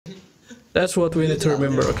That's what we need to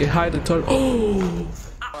remember. Okay, hide the toilet. Oh!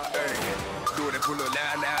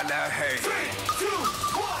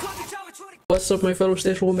 What's up, my fellow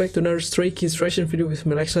stays? Welcome back to another Stray Kids reaction video with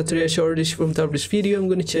itsLexa. Today I showed this from the top of this video. I'm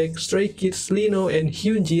gonna check Stray Kids, Lino and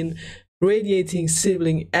Hyunjin radiating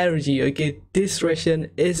sibling energy. Okay, this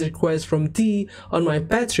reaction is a request from D on my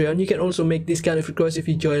Patreon. You can also make this kind of request if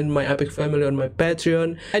you join my epic family on my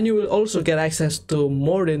Patreon, and you will also get access to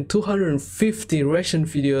more than 250 reaction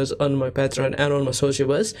videos on my Patreon and on my social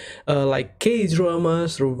bus, like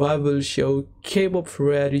K-dramas, revival show, K-pop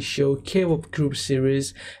variety show, K-pop group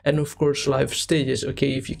series, and of course live stages.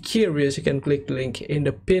 Okay, if you're curious, you can click the link in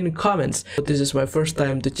the pinned comments. But this is my first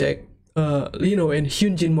time to check Lino and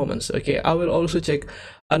Hyunjin moments. Okay, I will also check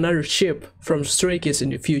another ship from Stray Kids in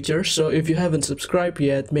the future, so if you haven't subscribed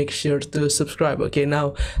yet, make sure to subscribe. Okay,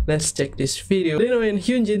 now let's check this video. Lino and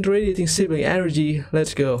Hyunjin radiating sibling energy.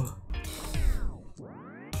 Let's go.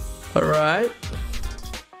 Alright.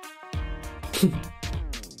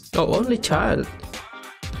 Oh, only child.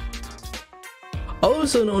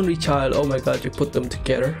 Also an only child. Oh my god, you put them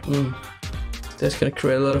together. That's gonna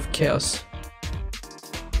create a lot of chaos.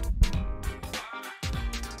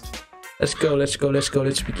 Let's go, let's go, let's go,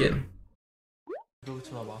 let's begin.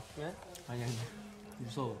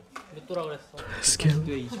 Scared.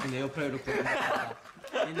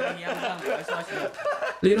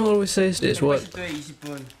 Lino always says this, what?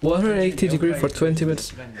 180 degrees for 20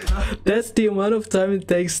 minutes. That's the amount of time it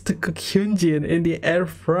takes to cook Hyunjin in the air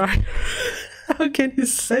fryer. How can you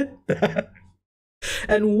say that?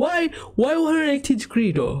 And why 180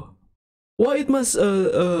 degrees though? Why it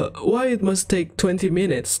must take 20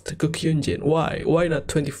 minutes to cook Hyunjin? Why not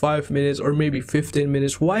 25 minutes or maybe 15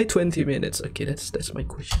 minutes? Why 20 minutes? Okay, that's my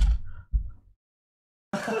question.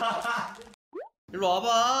 일로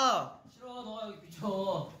와봐. 싫어, 너가 여기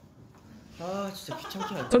비춰. 아, 진짜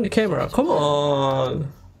귀찮게 해. Turn the camera. Come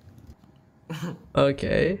on.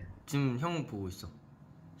 Okay. 지금 형 보고 있어.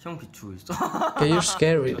 형 비추고 있어. Okay, you're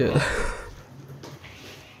scary, dude.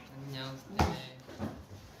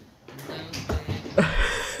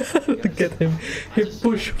 Look at him. He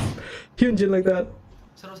pushed Hyunjin like that.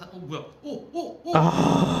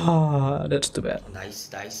 Ah, that's too bad.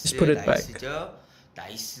 나이스. Just put it back.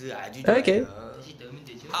 나이스, 아주 좋아요. Okay. 다시 넣으면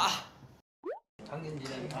되죠. 아.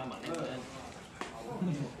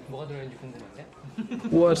 뭐가 들어있는지 궁금한데?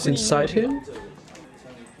 What's inside him?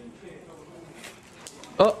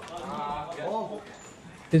 Oh.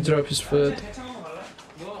 He dropped his foot.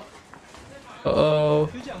 Uh-oh.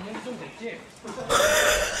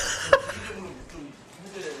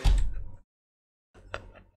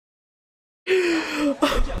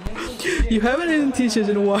 You haven't eaten t-shirts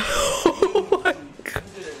in a while. Oh my god.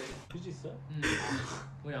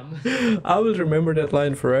 I will remember that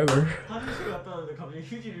line forever.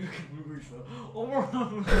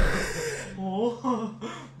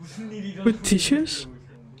 With tissues?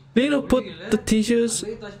 Lino put the tissues.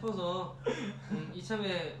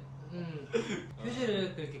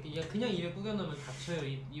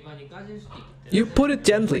 You put it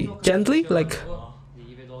gently, like.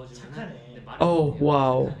 Oh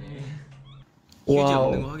wow.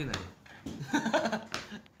 Wow.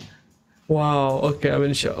 Wow. Okay, I'm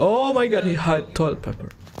in shock. Oh my god, he hid toilet paper.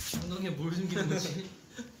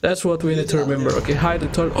 That's what we need to remember. Okay, hide the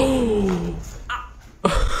toilet. Oh.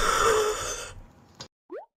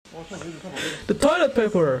 The toilet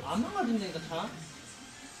paper.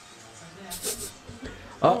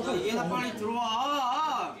 Oh.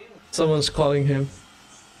 Someone's calling him.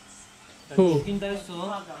 Who?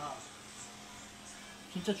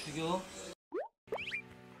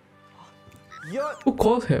 Who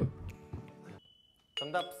called him?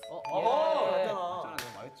 정답. 맞잖아.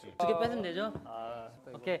 두 개 뺏으면 되죠?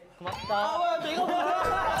 오케이, 고맙다.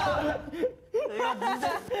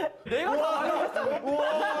 내가 다 우와.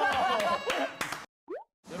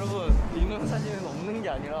 여러분, 리노 사진은 없는 게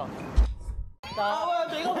아니라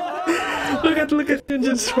Look at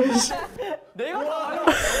Hyunjin's face. 내가 다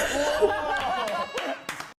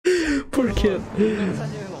Poor kid. 리노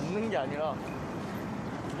사진은 없는 게 아니라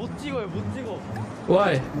못 찍어.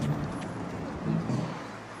 Why?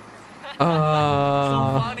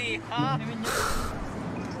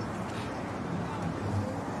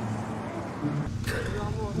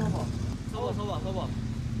 서봐.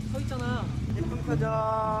 서 있잖아. 예쁜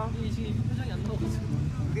표정. 이 지금 표정이 안 나오고 있어.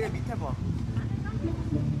 그게 밑에 봐.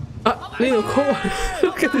 Lino, come on.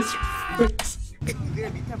 Look at his face. 그게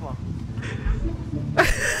밑에 봐.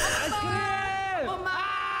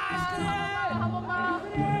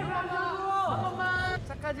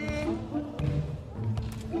 착하지?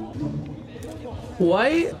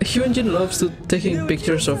 Why Hyunjin loves to taking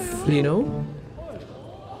pictures of Lino?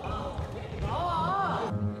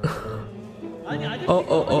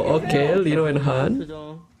 Okay, Lino and Han.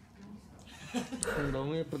 표정.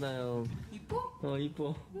 너무 예쁘다요. 이뻐?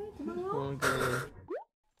 이뻐. 그래.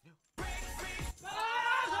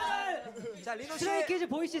 자, 리노 씨. 스트레이키즈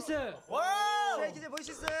보이시스. 스트레이키즈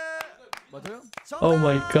보이시스. 맞아요? Oh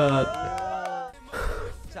my god.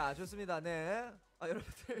 자, 좋습니다. 네. 아,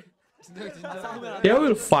 여러분들. Yeah,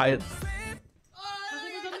 we'll fight.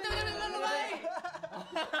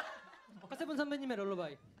 박세븐 선배님의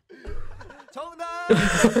롤러바이. 정답.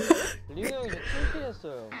 리노 형이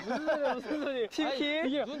팀킬했어요. 무슨 소리? 팀킬?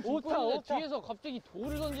 이게 눈 오타 뒤에서 갑자기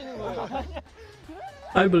돌을 던지는 거예요.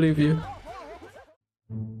 I believe you.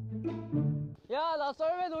 야, 나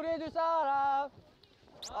썰매 놀이 해줄 사람.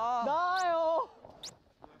 나요.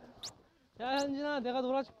 야 현진아 내가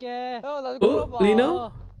놀아줄게. 형, 나 Oh,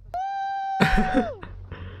 Lino?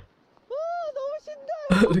 너무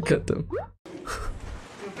신나. Look at them.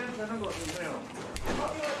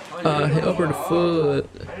 He offered food.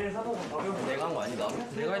 내가 한 거 아니다.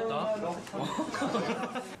 내가 했다.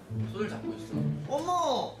 손을 잡고 있어.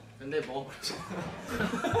 어머. 근데 먹어버렸어.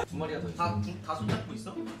 두 마리가 더 있어. 다 손잡고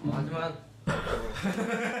있어? 하지만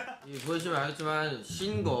이 보시면 알겠지만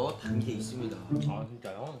신 거 단 게 있습니다. 아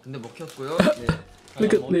진짜요? 근데 먹혔고요. 네.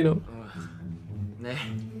 Look at Lino. 네.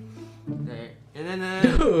 네.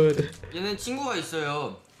 얘네는 Dude. 얘는 친구가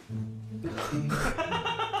있어요.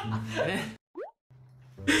 네.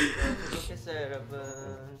 좋겠어요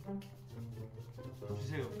여러분.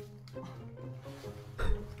 주세요.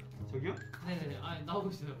 저기요? 네네네. 아 나오고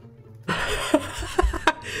있어요.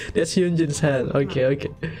 That's Hyunjin's hand. Okay.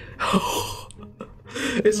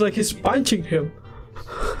 It's like he's punching him.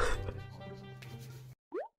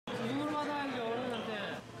 선물 받아야지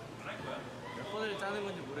어른한테. 몇 번을 짜는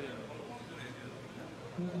건지 모르겠네.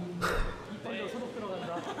 이빨로 소독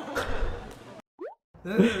들어간다.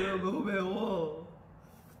 네, 너무 매워.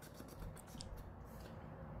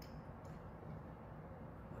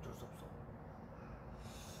 어쩔 수 없어.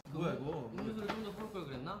 뭐야 이거? 음료수를 좀 더 풀 걸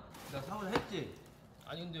그랬나? 내가 사오자 했지.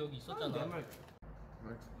 아니 근데 여기 있었잖아. 내말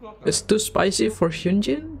It's too spicy for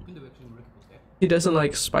Hyunjin? 근데 왜 지금 왜 이렇게 못해? He doesn't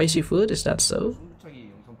like spicy food, is that so? 손부착이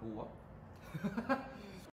영상 보고 와.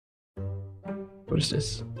 What is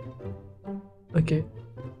this? Okay.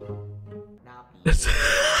 나비.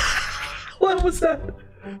 What was that?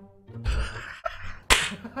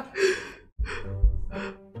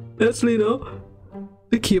 That's Lino.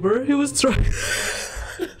 The keeper, he was trying.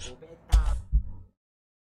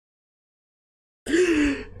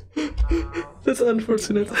 That's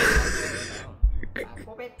unfortunate.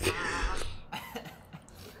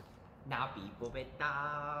 나비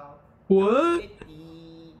뽑았다. What?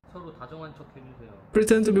 서로 다정한 척 해주세요.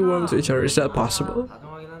 Pretend to be warm to each other, is that possible?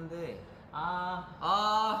 다정하긴 한데.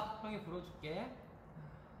 형이 불어줄게.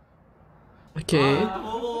 Okay.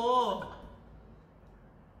 먹어.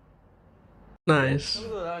 Nice.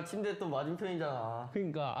 형도 나랑 침대 또 맞은편이잖아.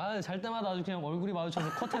 그러니까 잘 때마다 아주 그냥 얼굴이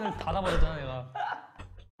마주쳐서 커튼을 닫아버렸잖아 내가.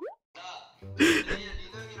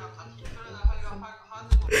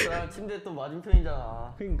 나랑 침대 또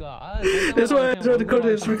맞은편이잖아. 그러니까 That's why I draw the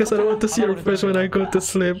curtains because I don't want to see your face when I go to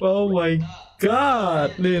sleep. Oh my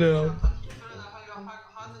god, Lino.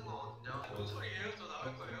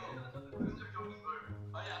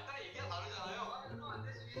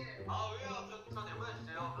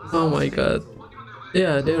 Oh my god.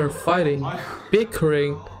 Yeah, they are fighting,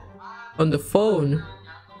 bickering on the phone.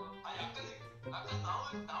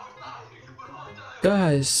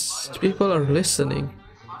 Guys, people are listening.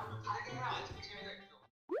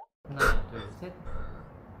 하나, 둘, 셋.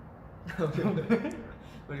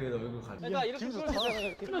 우리 왜 얼굴 가지? 그러니까 이렇게 끄면 되는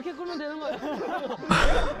거야. 이렇게 끄면 되는 거야.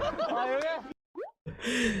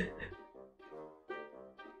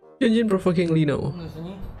 Hyunjin provoking Lino.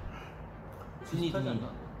 순이 순이.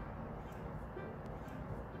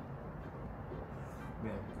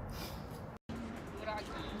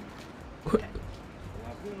 왜?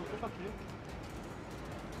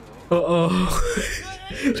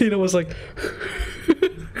 Lino was like.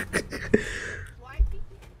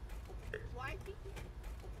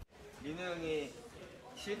 민우 형이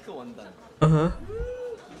실크 원단. Uh-huh.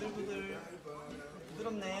 부들부들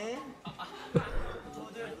부드럽네.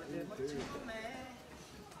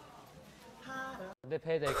 내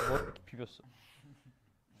배에다 이렇게 머리 이렇게 비볐어.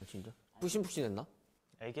 진짜? 푹신푹신했나?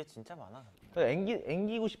 애기 진짜 많아.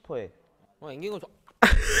 앵기고 싶어해. 앵긴 거 좋아.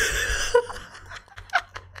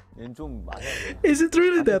 얘는 좀 맞아. Is it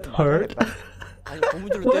really that hard? 아니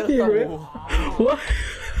고무줄로 What do you 때렸다고. What?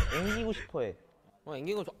 앵기고 싶어해.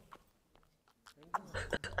 앵긴 거 좋아.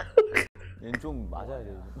 얘는 좀 맞아야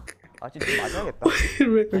돼. 아 진짜 좀 맞아야겠다.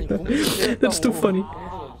 That's too funny.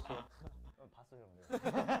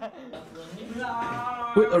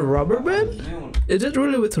 With a rubber band? Is it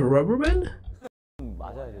really with a rubber band?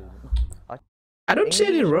 맞아야 돼. I don't see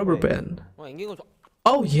any rubber band. 앵기고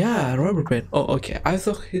Oh yeah, rubber band. Oh okay. I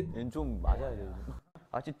thought it. 얘는 좀 맞아야 돼.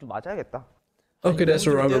 아 진짜 좀 맞아야겠다. Okay, that's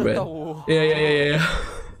a rubber band. Yeah.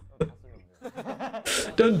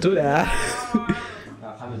 Don't do that.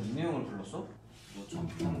 야 가면 니네 형을 불렀어? 너 처음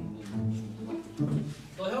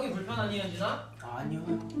너 형이 불편하니 현진아? 아니요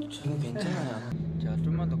저는 괜찮아요. 제가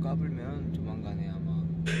좀만 더 까불면 조만간에 아마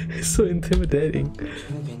It's so intimidating.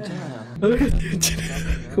 저는 괜찮아요.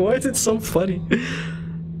 Why is it so funny?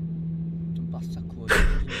 좀 바싹 구워.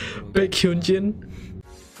 Like Hyunjin.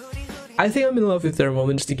 I think I'm in love with their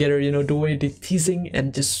moments together, you know, the way they teasing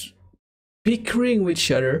and just bickering with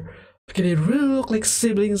each other. Okay, they really look like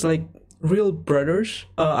siblings, like real brothers.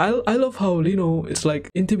 I love how Lino is like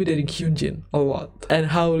intimidating Hyunjin a lot, and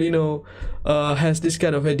how Lino has this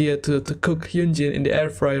kind of idea to cook Hyunjin in the air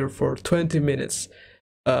fryer for 20 minutes,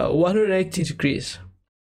 180 degrees.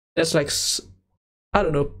 That's like, I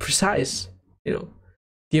don't know, precise. You know,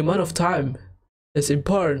 the amount of time that's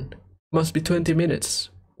important must be 20 minutes.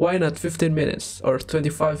 Why not 15 minutes or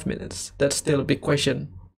 25 minutes? That's still a big question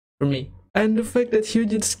for me. And the fact that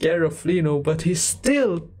Hyunjin's scared of Lino, but he's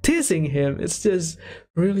still teasing him, it's just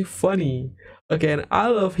really funny. Again, I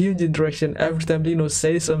love Hyunjin's direction every time Lino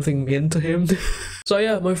says something mean to him. So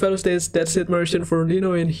yeah, my fellow states, that's it, my reaction for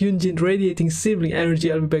Lino and Hyunjin radiating sibling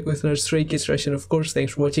energy. I'll be back with another Stray Kids reaction, of course.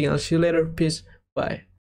 Thanks for watching, I'll see you later. Peace, bye.